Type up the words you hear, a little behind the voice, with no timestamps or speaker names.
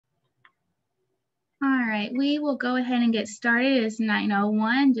right, we will go ahead and get started. It's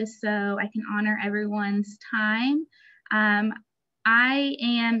 9:01, just so I can honor everyone's time. I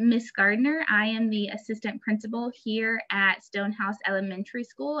am Miss Gardner. I am the assistant principal here at Stonehouse Elementary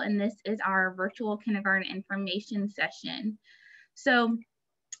School, and this is our virtual kindergarten information session. So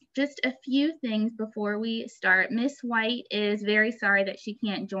just a few things before we start. Miss White is very sorry that she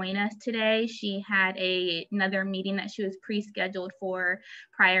can't join us today. She had another meeting that she was pre-scheduled for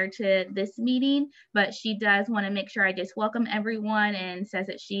prior to this meeting, but she does want to make sure I just welcome everyone and says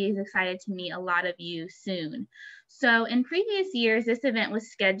that she is excited to meet a lot of you soon. So in previous years, this event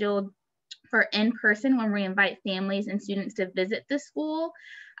was scheduled for in-person when we invite families and students to visit the school.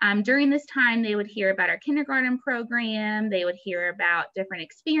 During this time, they would hear about our kindergarten program. They would hear about different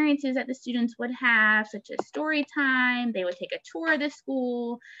experiences that the students would have, such as story time. They would take a tour of the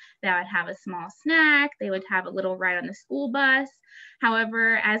school. They would have a small snack. They would have a little ride on the school bus.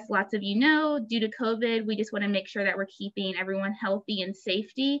 However, as lots of you know, due to COVID, we just want to make sure that we're keeping everyone healthy and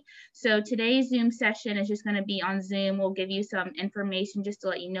safety. So today's Zoom session is just going to be on Zoom. We'll give you some information just to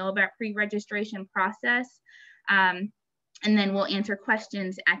let you know about pre-registration process. And then we'll answer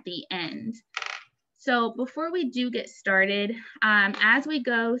questions at the end. So before we do get started, as we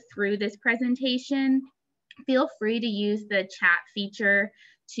go through this presentation, feel free to use the chat feature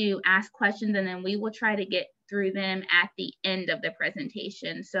to ask questions, and then we will try to get through them at the end of the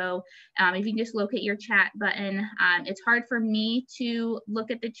presentation. So if you can just locate your chat button, it's hard for me to look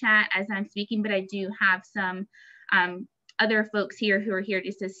at the chat as I'm speaking, but I do have some other folks here who are here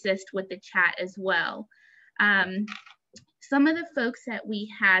just to assist with the chat as well. Some of the folks that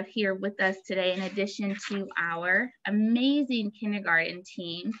we have here with us today, in addition to our amazing kindergarten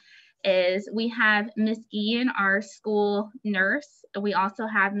team, is we have Miss Guillen, our school nurse. We also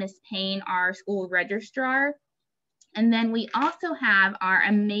have Miss Payne, our school registrar. And then we also have our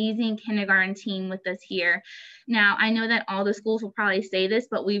amazing kindergarten team with us here. Now, I know that all the schools will probably say this,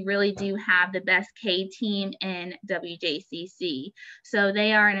 but we really do have the best K team in WJCC. So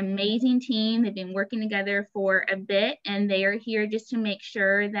they are an amazing team. They've been working together for a bit, and they are here just to make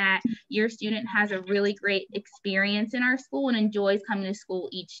sure that your student has a really great experience in our school and enjoys coming to school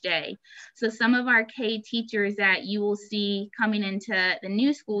each day. So some of our K teachers that you will see coming into the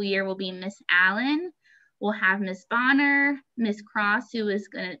new school year will be Miss Allen. We'll have Miss Bonner, Miss Cross, who is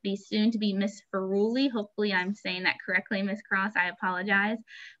going to be soon to be Miss Ferrulli. Hopefully I'm saying that correctly, Miss Cross, I apologize.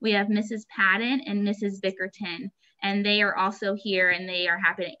 We have Mrs. Patton and Mrs. Bickerton, and they are also here, and they are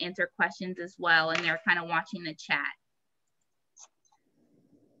happy to answer questions as well, and they're kind of watching the chat.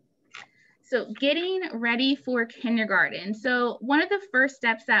 So getting ready for kindergarten. So one of the first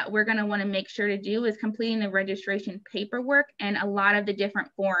steps that we're going to want to make sure to do is completing the registration paperwork and a lot of the different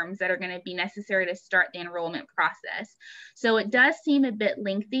forms that are going to be necessary to start the enrollment process. So it does seem a bit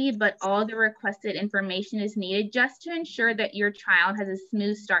lengthy, but all the requested information is needed just to ensure that your child has a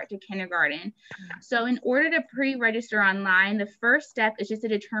smooth start to kindergarten. So in order to pre-register online, the first step is just to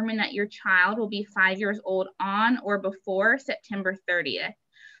determine that your child will be 5 years old on or before September 30th.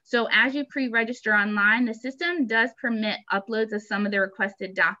 So as you pre-register online, the system does permit uploads of some of the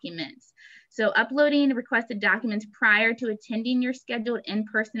requested documents. So uploading requested documents prior to attending your scheduled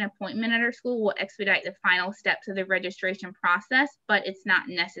in-person appointment at our school will expedite the final steps of the registration process, but it's not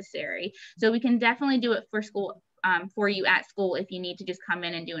necessary. So we can definitely do it for you at school if you need to just come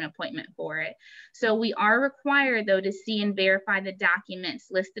in and do an appointment for it. So we are required though to see and verify the documents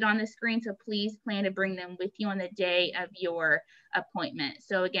listed on the screen. So please plan to bring them with you on the day of your appointment.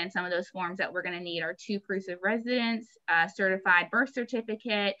 So again, some of those forms that we're going to need are 2 proofs of residence, a certified birth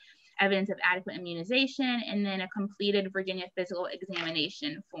certificate, evidence of adequate immunization, and then a completed Virginia physical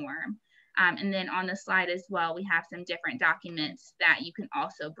examination form. And then on the slide as well, we have some different documents that you can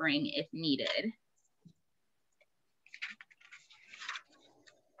also bring if needed.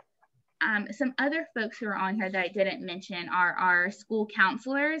 Some other folks who are on here that I didn't mention are our school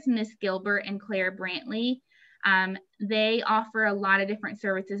counselors, Miss Gilbert and Claire Brantley. They offer a lot of different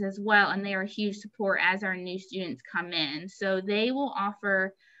services as well, and they are a huge support as our new students come in. So they will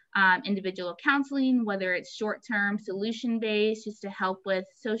offer individual counseling, whether it's short-term, solution-based, just to help with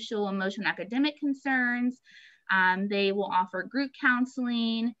social, emotional, academic concerns. They will offer group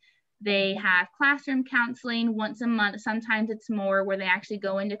counseling. They have classroom counseling once a month. Sometimes it's more where they actually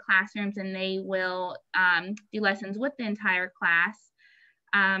go into classrooms and they will do lessons with the entire class.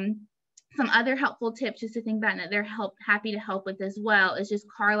 Some other helpful tips just to think about and that they're happy to help with as well is just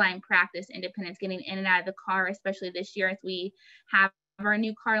car line practice independence, getting in and out of the car, especially this year as we have our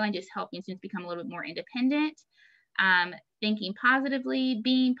new car line, just helping students become a little bit more independent. thinking positively,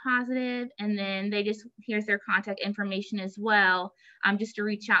 being positive, and then here's their contact information as well, just to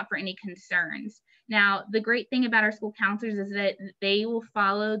reach out for any concerns. Now, the great thing about our school counselors is that they will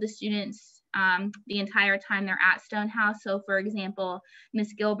follow the students the entire time they're at Stonehouse. So for example,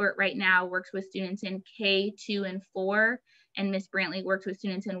 Ms. Gilbert right now works with students in K, 2, and 4, and Ms. Brantley works with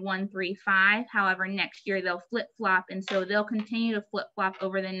students in 1, 3, 5. However, next year they'll flip-flop, and so they'll continue to flip-flop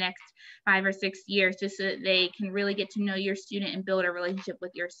over the next 5 or 6 years, just so that they can really get to know your student and build a relationship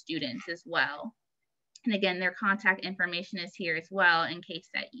with your students as well. And again, their contact information is here as well in case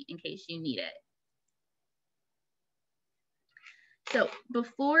you need it. So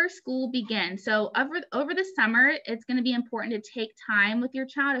before school begins, so over the summer, it's going to be important to take time with your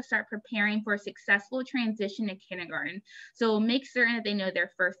child to start preparing for a successful transition to kindergarten. So make certain that they know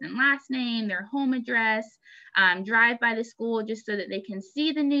their first and last name, their home address, drive by the school just so that they can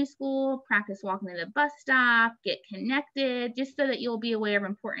see the new school, practice walking to the bus stop, get connected, just so that you'll be aware of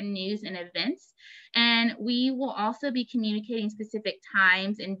important news and events. And we will also be communicating specific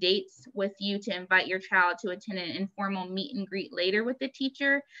times and dates with you to invite your child to attend an informal meet and greet later with the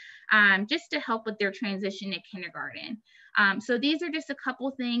teacher, just to help with their transition to kindergarten. So these are just a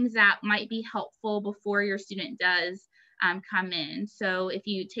couple things that might be helpful before your student does come in. So if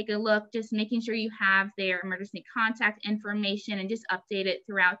you take a look, just making sure you have their emergency contact information and just update it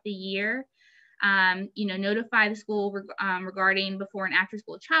throughout the year. Notify the school regarding before and after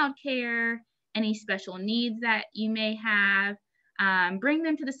school childcare, any special needs that you may have. Bring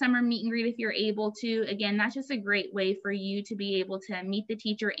them to the summer meet and greet if you're able to. Again, that's just a great way for you to be able to meet the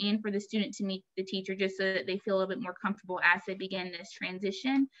teacher and for the student to meet the teacher, just so that they feel a little bit more comfortable as they begin this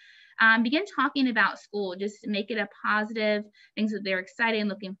transition. Begin talking about school, just make it a positive, things that they're excited and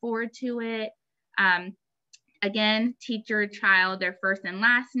looking forward to it. Again, teach your child their first and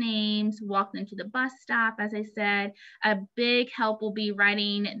last names, walk them to the bus stop, as I said. A big help will be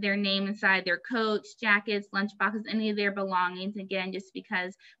writing their name inside their coats, jackets, lunch boxes, any of their belongings, again, just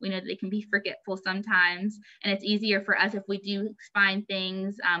because we know that they can be forgetful sometimes. And it's easier for us if we do find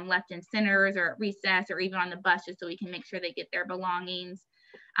things left in centers or at recess or even on the bus, just so we can make sure they get their belongings.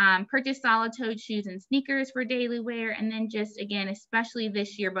 Purchase solid-toed shoes and sneakers for daily wear, and then just, again, especially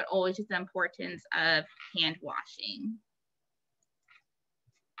this year, but always just the importance of hand washing.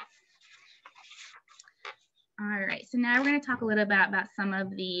 All right, so now we're going to talk a little bit about some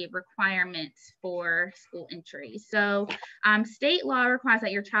of the requirements for school entry. So state law requires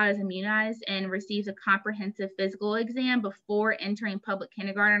that your child is immunized and receives a comprehensive physical exam before entering public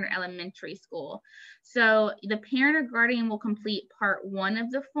kindergarten or elementary school. So the parent or guardian will complete part 1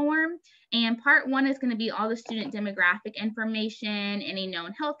 of the form, and part 1 is going to be all the student demographic information, any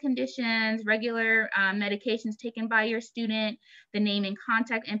known health conditions, regular medications taken by your student, the name and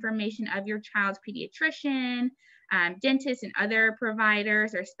contact information of your child's pediatrician, dentists and other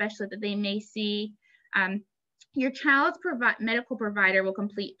providers or specialists that they may see. Your child's medical provider will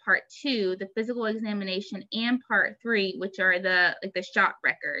complete part 2, the physical examination, and part 3, which are the shot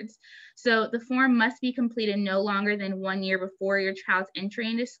records. So the form must be completed no longer than 1 year before your child's entry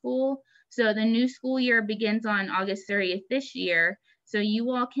into school. So the new school year begins on August 30th this year. So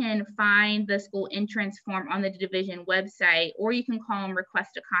you all can find the school entrance form on the division website, or you can call and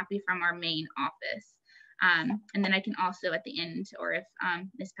request a copy from our main office. And then I can also at the end, or if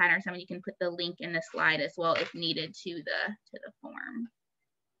Ms. Patton or someone, you can put the link in the slide as well if needed to the form.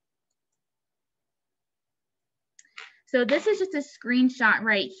 So this is just a screenshot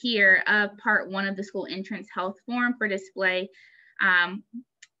right here of part 1 of the school entrance health form for display.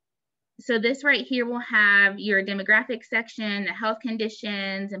 So this right here will have your demographic section, the health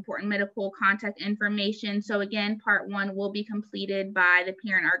conditions, important medical contact information. So again, part 1 will be completed by the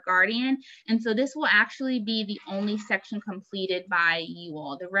parent or guardian. And so this will actually be the only section completed by you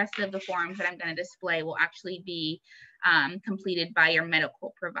all. The rest of the forms that I'm going to display will actually be completed by your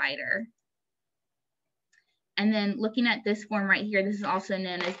medical provider. And then looking at this form right here, this is also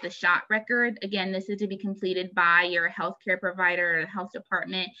known as the shot record. Again, this is to be completed by your healthcare provider or the health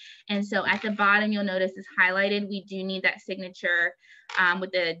department. And so at the bottom, you'll notice it's highlighted. We do need that signature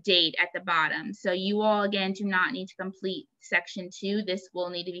with the date at the bottom. So you all, again, do not need to complete section 2. This will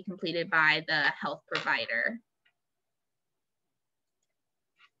need to be completed by the health provider.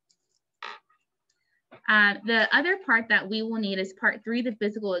 The other part that we will need is part 3, the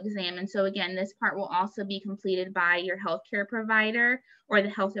physical exam. And so again, this part will also be completed by your healthcare provider or the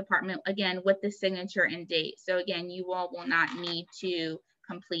health department, again, with the signature and date. So again, you all will not need to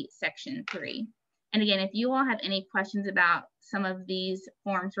complete section 3. And again, if you all have any questions about some of these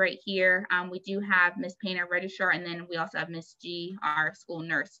forms right here, we do have Ms. Payne, our registrar, and then we also have Ms. G, our school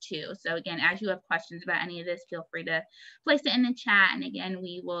nurse too. So again, as you have questions about any of this, feel free to place it in the chat. And again,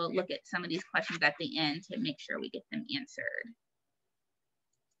 we will look at some of these questions at the end to make sure we get them answered.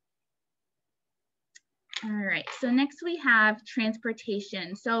 All right, so next we have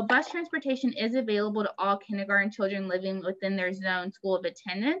transportation. So bus transportation is available to all kindergarten children living within their zone school of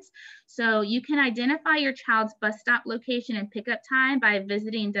attendance. So you can identify your child's bus stop location and pickup time by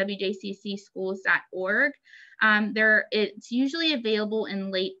visiting wjccschools.org. It's usually available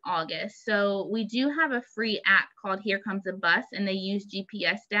in late August. So we do have a free app called Here Comes a Bus, and they use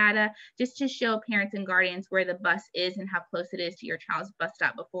GPS data just to show parents and guardians where the bus is and how close it is to your child's bus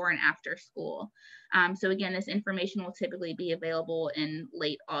stop before and after school. So again, this information will typically be available in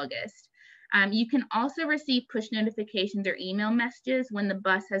late August. You can also receive push notifications or email messages when the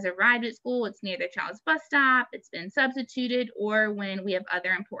bus has arrived at school, it's near their child's bus stop, it's been substituted, or when we have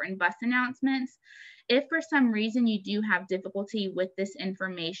other important bus announcements. If for some reason you do have difficulty with this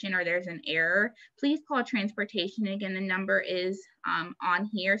information or there's an error, please call transportation. Again, the number is on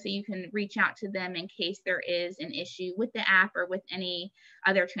here, so you can reach out to them in case there is an issue with the app or with any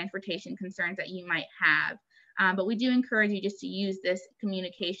other transportation concerns that you might have. But we do encourage you just to use this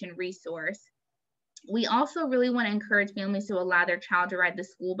communication resource. We also really want to encourage families to allow their child to ride the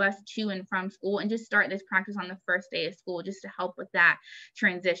school bus to and from school and just start this practice on the first day of school just to help with that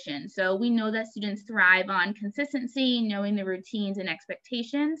transition. So we know that students thrive on consistency, knowing the routines and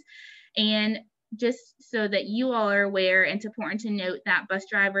expectations. And just so that you all are aware, it's important to note that bus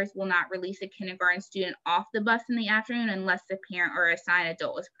drivers will not release a kindergarten student off the bus in the afternoon unless the parent or assigned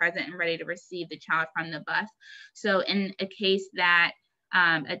adult is present and ready to receive the child from the bus. So in a case that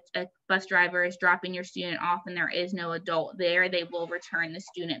a bus driver is dropping your student off and there is no adult there, they will return the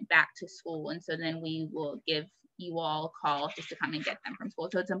student back to school. And so then we will give you all a call just to come and get them from school.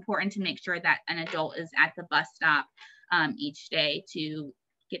 So it's important to make sure that an adult is at the bus stop each day to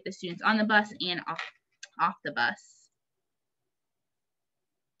get the students on the bus and off the bus.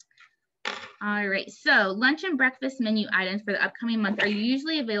 All right, so lunch and breakfast menu items for the upcoming month are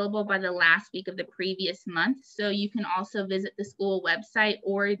usually available by the last week of the previous month. So you can also visit the school website,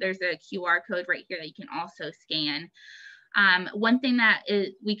 or there's a QR code right here that you can also scan. One thing that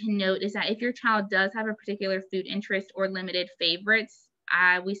we can note is that if your child does have a particular food interest or limited favorites,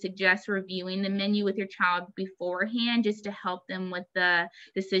 we suggest reviewing the menu with your child beforehand just to help them with the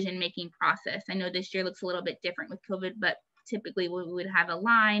decision-making process. I know this year looks a little bit different with COVID, but typically we would have a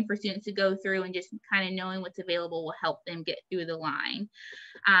line for students to go through, and just kind of knowing what's available will help them get through the line.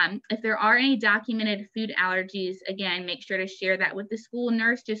 If there are any documented food allergies, again, make sure to share that with the school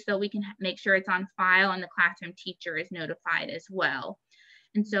nurse just so we can make sure it's on file and the classroom teacher is notified as well.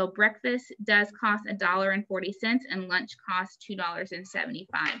 And so breakfast does cost $1.40 and lunch costs $2.75.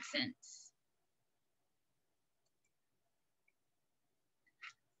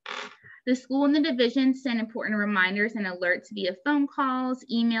 The school and the division send important reminders and alerts via phone calls,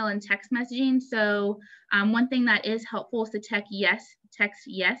 email, and text messaging. So one thing that is helpful is to text yes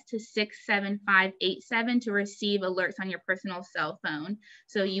to 67587 to receive alerts on your personal cell phone.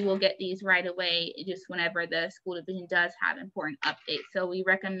 So you will get these right away just whenever the school division does have important updates. So we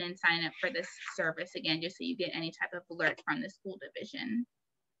recommend signing up for this service again, just so you get any type of alert from the school division.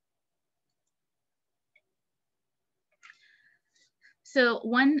 So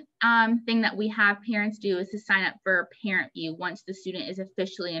one thing that we have parents do is to sign up for Parent View once the student is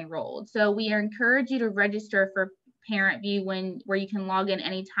officially enrolled. So we encourage you to register for Parent View where you can log in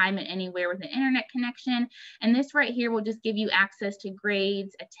anytime and anywhere with an internet connection. And this right here will just give you access to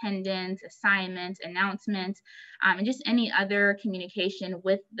grades, attendance, assignments, announcements, and just any other communication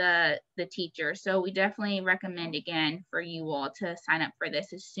with the teacher. So we definitely recommend, again, for you all to sign up for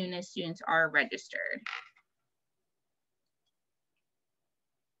this as soon as students are registered.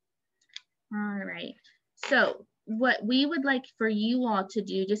 All right, so what we would like for you all to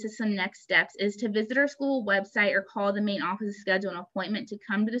do, just as some next steps, is to visit our school website or call the main office to schedule an appointment to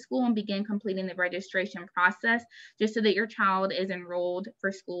come to the school and begin completing the registration process, just so that your child is enrolled for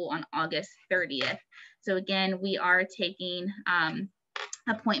school on August 30th. So again, we are taking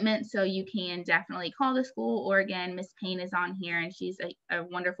appointments, so you can definitely call the school, or again, Ms. Payne is on here and she's a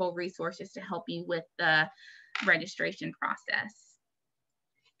wonderful resource just to help you with the registration process.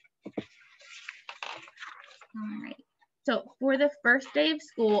 All right, so for the first day of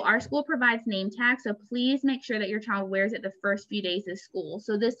school, our school provides name tags, so please make sure that your child wears it the first few days of school.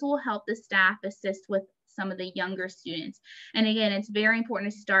 So this will help the staff assist with some of the younger students. And again, it's very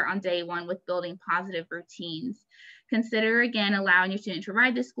important to start on day one with building positive routines. Consider again allowing your student to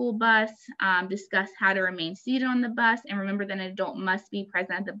ride the school bus, discuss how to remain seated on the bus, and remember that an adult must be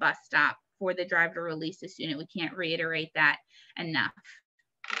present at the bus stop for the driver to release the student. We can't reiterate that enough.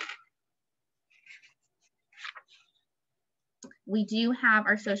 We do have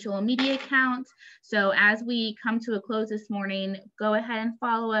our social media accounts. So as we come to a close this morning, go ahead and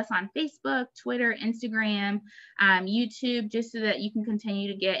follow us on Facebook, Twitter, Instagram, YouTube, just so that you can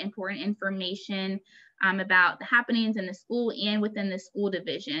continue to get important information about the happenings in the school and within the school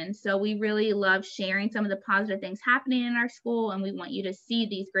division. So we really love sharing some of the positive things happening in our school, and we want you to see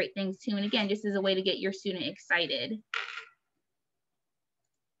these great things too. And again, just as a way to get your student excited.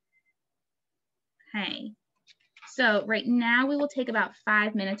 Okay. So right now we will take about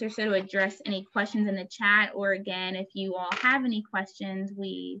 5 minutes or so to address any questions in the chat, or again, if you all have any questions,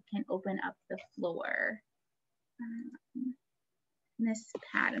 we can open up the floor. Miss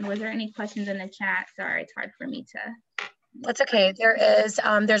Patton, was there any questions in the chat? Sorry, it's hard for me to. That's okay.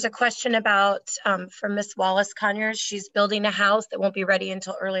 There's a question about from Miss Wallace Conyers. She's building a house that won't be ready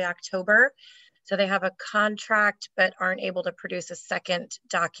until early October. So they have a contract, but aren't able to produce a second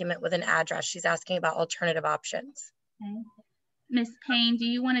document with an address. She's asking about alternative options. Okay. Ms. Payne, do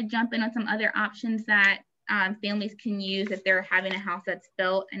you want to jump in on some other options that families can use if they're having a house that's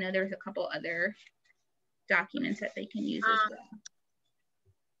built? I know there's a couple other documents that they can use as well.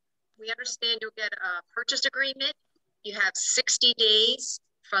 We understand you'll get a purchase agreement. You have 60 days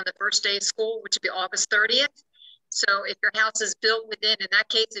from the first day of school, which would be August 30th. So if your house is built within, in that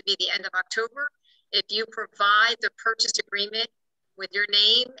case, it'd be the end of October. If you provide the purchase agreement with your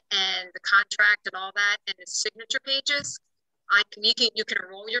name and the contract and all that and the signature pages, you can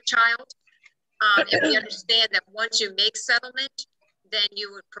enroll your child. And we understand that once you make settlement, then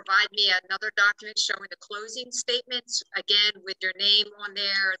you would provide me another document showing the closing statements, again, with your name on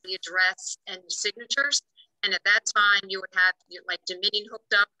there, the address and signatures. And at that time, you would have like Dominion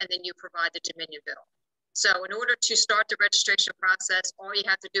hooked up, and then you provide the Dominion bill. So in order to start the registration process, all you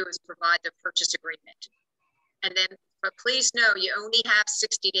have to do is provide the purchase agreement. And then, but please know you only have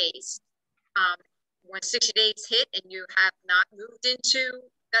 60 days. When 60 days hit and you have not moved into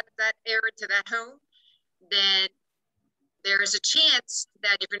that area, to that home, then there is a chance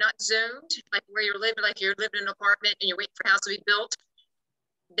that if you're not zoned, like where you're living, like you're living in an apartment and you're waiting for a house to be built,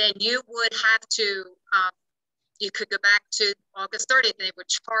 then you would have to, you could go back to August 30th and they would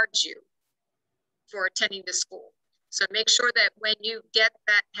charge you for attending the school. So make sure that when you get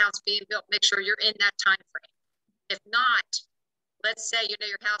that house being built, make sure you're in that time frame. If not, let's say you know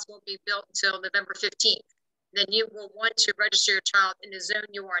your house won't be built until November 15th, then you will want to register your child in the zone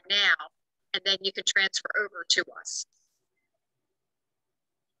you are now, and then you can transfer over to us.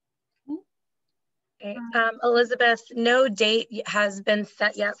 Okay. Elizabeth, no date has been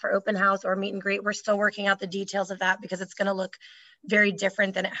set yet for open house or meet and greet. We're still working out the details of that because it's going to look very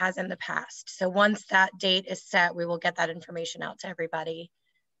different than it has in the past. So once that date is set, we will get that information out to everybody.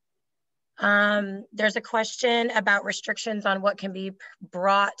 There's a question about restrictions on what can be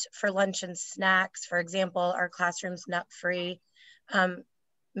brought for lunch and snacks. For example, our classroom's nut-free.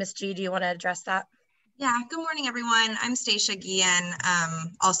 Ms. G, do you want to address that? Yeah, good morning, everyone. I'm Stacia Guillen,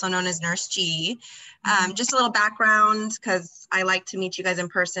 also known as Nurse G. Just a little background, because I like to meet you guys in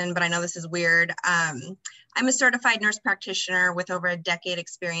person, but I know this is weird. I'm a certified nurse practitioner with over a decade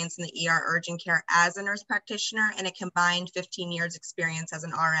experience in the ER urgent care as a nurse practitioner and a combined 15 years experience as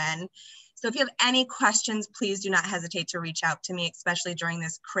an RN. So if you have any questions, please do not hesitate to reach out to me, especially during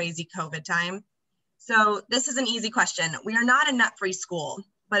this crazy COVID time. So this is an easy question. We are not a nut-free school,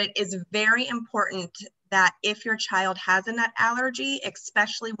 but it is very important that if your child has a nut allergy,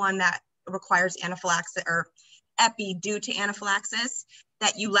 especially one that requires anaphylaxis or epi due to anaphylaxis,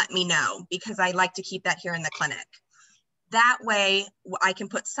 that you let me know, because I like to keep that here in the clinic. That way I can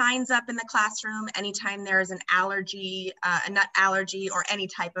put signs up in the classroom anytime there is an allergy, a nut allergy or any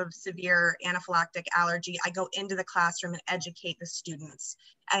type of severe anaphylactic allergy. I go into the classroom and educate the students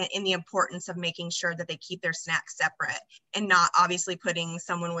in the importance of making sure that they keep their snacks separate and not obviously putting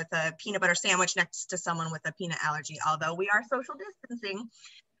someone with a peanut butter sandwich next to someone with a peanut allergy, although we are social distancing.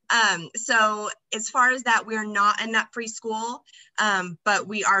 So as far as that, we are not a nut-free school, but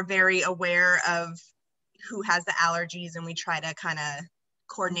we are very aware of who has the allergies, and we try to kind of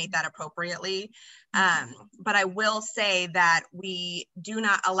coordinate that appropriately. But I will say that we do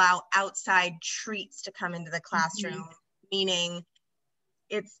not allow outside treats to come into the classroom, meaning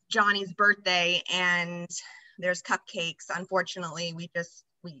it's Johnny's birthday and there's cupcakes. Unfortunately, we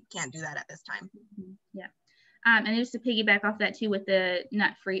can't do that at this time. Yeah. And just to piggyback off that too with the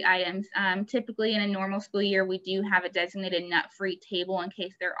nut-free items, typically in a normal school year, we do have a designated nut-free table in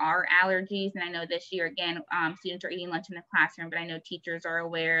case there are allergies. And I know this year, again, students are eating lunch in the classroom, but I know teachers are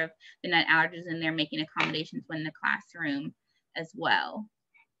aware of the nut allergies and they're making accommodations when in the classroom as well.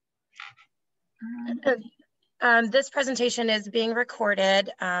 This presentation is being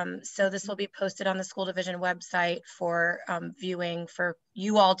recorded, so this will be posted on the school division website for viewing, for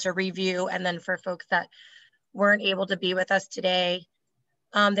you all to review, and then for folks that weren't able to be with us today.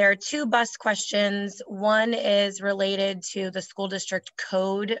 There are two bus questions. One is related to the school district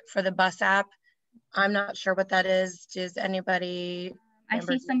code for the bus app. I'm not sure what that is. Does anybody? I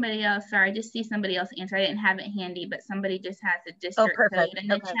see somebody else. Sorry, I just see somebody else answer. I didn't have it handy, but somebody just has a district code in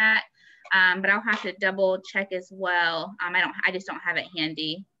the chat. But I'll have to double check as well. I just don't have it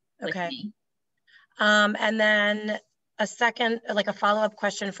handy with me. And then a second, like a follow-up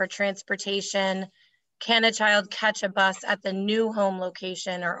question for transportation. Can a child catch a bus at the new home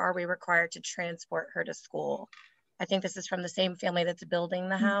location, or are we required to transport her to school? I think this is from the same family that's building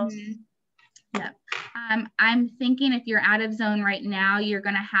the house. Yep. I'm thinking if you're out of zone right now, you're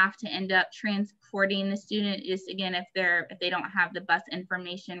going to have to end up transporting the student, just again, if they don't have the bus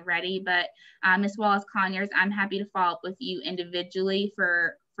information ready. But Ms. Wallace-Conyers, I'm happy to follow up with you individually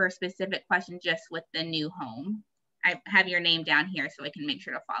for a specific question just with the new home. I have your name down here so I can make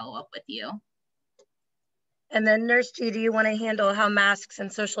sure to follow up with you. And then Nurse G, do you want to handle how masks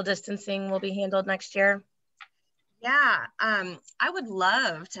and social distancing will be handled next year? Yeah, I would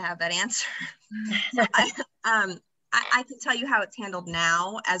love to have that answer. So I can tell you how it's handled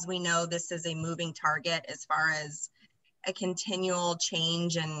now. As we know, this is a moving target as far as a continual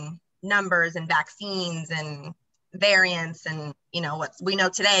change in numbers and vaccines and variants, and what we know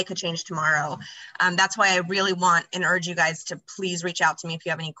today could change tomorrow. That's why I really want and urge you guys to please reach out to me if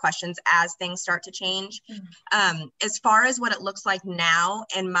you have any questions as things start to change. As far as what it looks like now,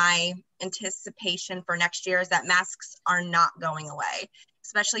 and my anticipation for next year is that masks are not going away,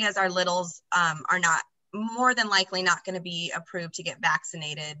 especially as our littles are not, more than likely not going to be approved to get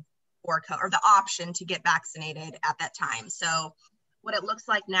vaccinated or the option to get vaccinated at that time. So what it looks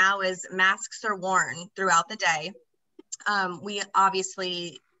like now is masks are worn throughout the day. We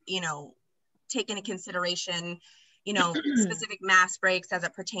obviously, take into consideration, specific mask breaks as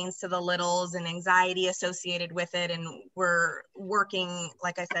it pertains to the littles and anxiety associated with it. And we're working,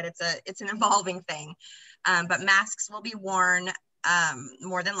 like I said, it's an evolving thing, but masks will be worn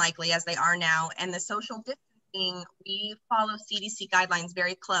more than likely as they are now. And the social distancing, we follow CDC guidelines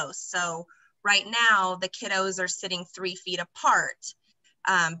very close. So right now, the kiddos are sitting 3 feet apart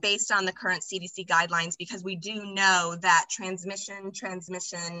based on the current CDC guidelines, because we do know that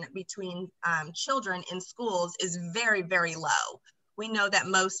transmission between children in schools is very, very low. We know that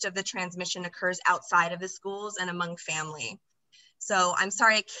most of the transmission occurs outside of the schools and among family. So I'm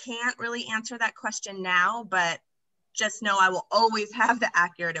sorry, I can't really answer that question now, but just know I will always have the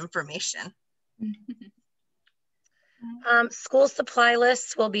accurate information. School supply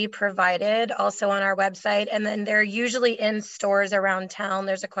lists will be provided also on our website, and then they're usually in stores around town.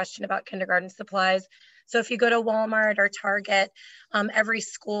 There's a question about kindergarten supplies. So if you go to Walmart or Target, every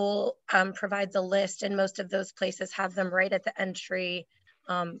school provides a list, and most of those places have them right at the entry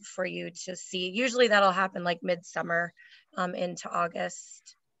for you to see. Usually that'll happen like midsummer into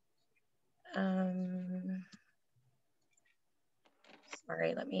August.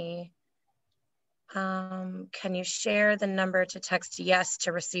 Sorry, let me. Can you share the number to text yes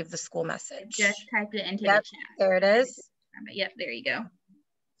to receive the school message? Just type it into the chat. There it is. Yep, there you go.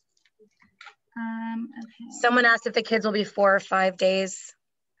 Okay. Someone asked if the kids will be 4 or 5 days.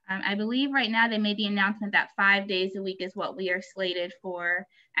 I believe right now they made the announcement that 5 days a week is what we are slated for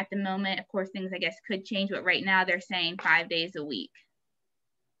at the moment. Of course, things I guess could change, but right now they're saying 5 days a week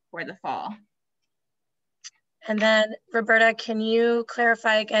for the fall. And then Roberta, can you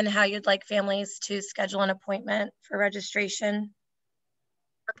clarify again how you'd like families to schedule an appointment for registration?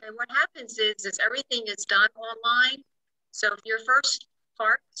 Okay, what happens is everything is done online. So your first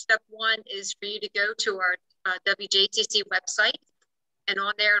part, step 1, is for you to go to our WJTC website, and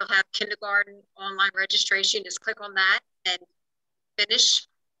on there it'll have kindergarten online registration. Just click on that and finish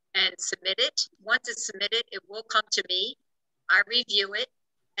and submit it. Once it's submitted, it will come to me. I review it,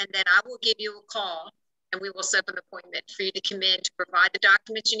 and then I will give you a call, and we will set up an appointment for you to come in to provide the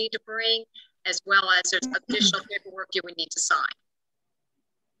documents you need to bring, as well as there's additional paperwork you would need to sign.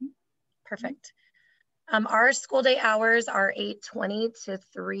 Perfect. Our school day hours are 8:20 to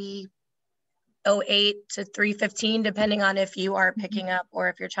 3:08 to 3:15, depending on if you are picking up or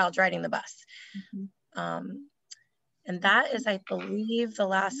if your child's riding the bus. And that is, I believe, the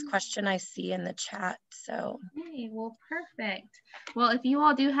last question I see in the chat. So, okay, well, perfect. Well, if you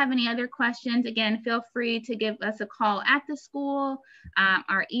all do have any other questions, again, feel free to give us a call at the school,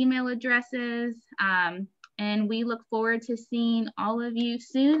 our email addresses, and we look forward to seeing all of you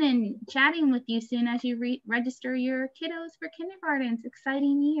soon and chatting with you soon as you register your kiddos for kindergarten. It's an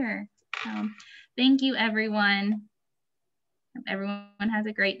exciting year. Thank you, everyone. Hope everyone has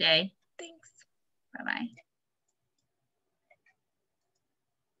a great day. thanks. Bye-bye.